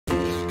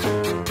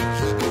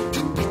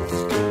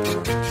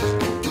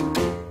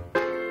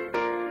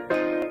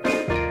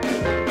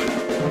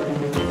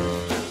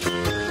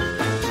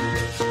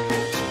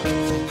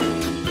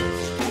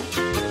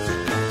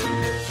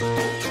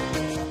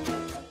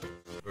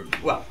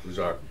Well, it was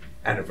our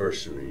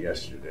anniversary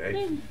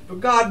yesterday. For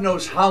God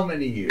knows how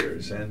many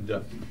years. And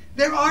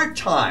there are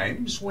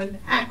times when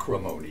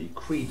acrimony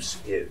creeps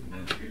in.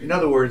 In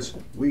other words,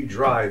 we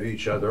drive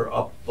each other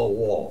up the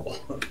wall.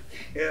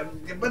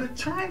 But at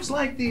times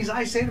like these,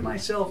 I say to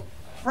myself,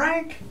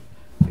 Frank,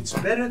 it's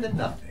better than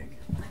nothing.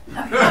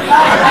 Up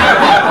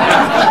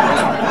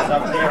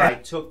there, I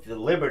took the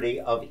liberty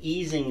of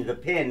easing the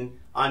pin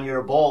on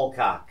your ball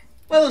cock.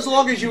 Well, as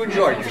long as you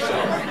enjoyed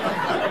yourself.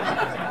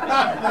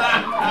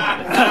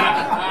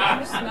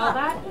 You smell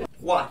that?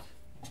 What?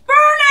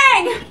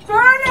 Burning!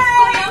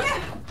 Burning!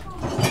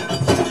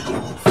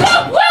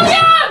 Stop,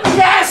 William!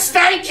 Yes,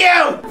 thank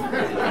you!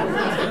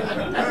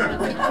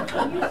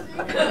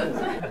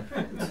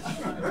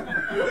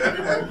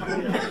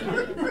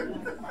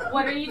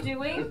 What are you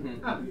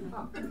doing?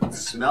 It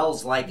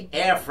smells like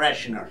air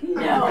freshener.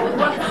 No.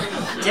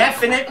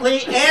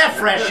 Definitely air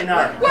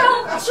freshener.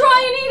 Well,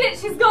 try and eat it.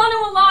 She's gone to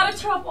a lot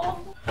of trouble.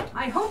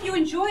 I hope you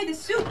enjoy the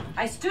soup.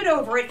 I stood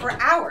over it for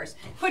hours.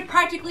 Put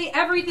practically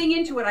everything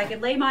into it I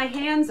could lay my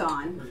hands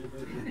on.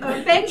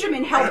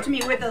 Benjamin helped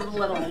me with a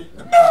little.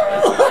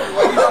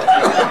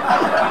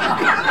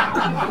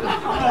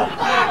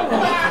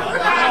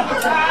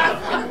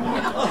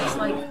 It's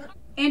like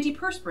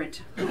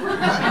antiperspirant.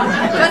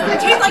 Doesn't it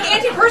taste like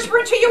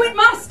antiperspirant to you? It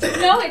must.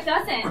 No, it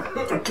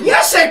doesn't.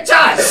 Yes, it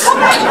does!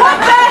 What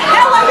the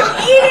hell are you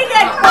eating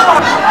it for?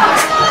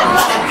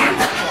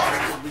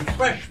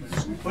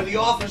 Refreshments for the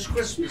office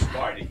Christmas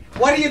party.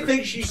 What do you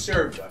think she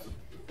served us?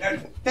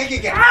 Think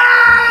again.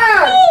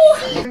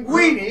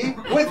 Linguine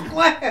with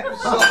clams.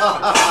 Is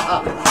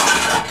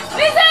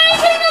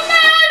anything the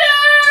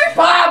matter?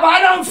 Bob, I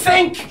don't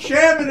think...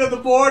 Chairman of the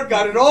board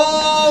got it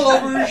all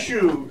over his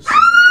shoes.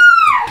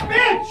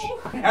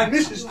 Bitch! And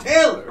Mrs.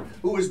 Taylor,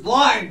 who was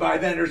blind by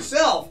then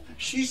herself,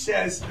 she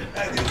says...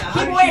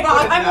 Keep away,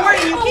 Bob. I'm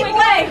warning you. Keep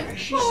away.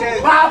 She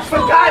said... Bob, for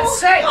God's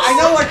sake! I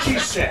know what she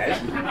said.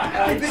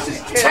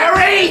 Mrs. Taylor...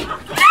 Terry!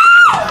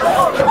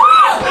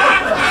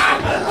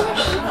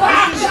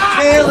 Mrs.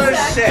 Taylor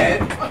said...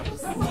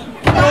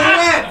 You're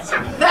wet.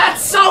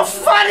 That's so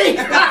funny!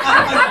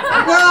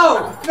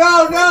 No!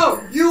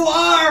 You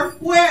are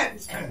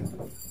wet.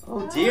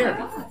 Oh,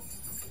 dear.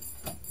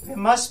 There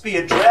must be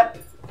a drip.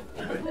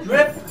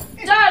 Drip?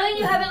 Darling,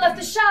 you haven't left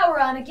the shower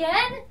on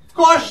again? Of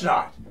course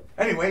not.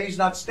 Anyway, he's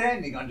not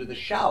standing under the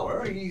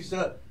shower. He's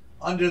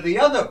under the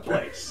other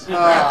place.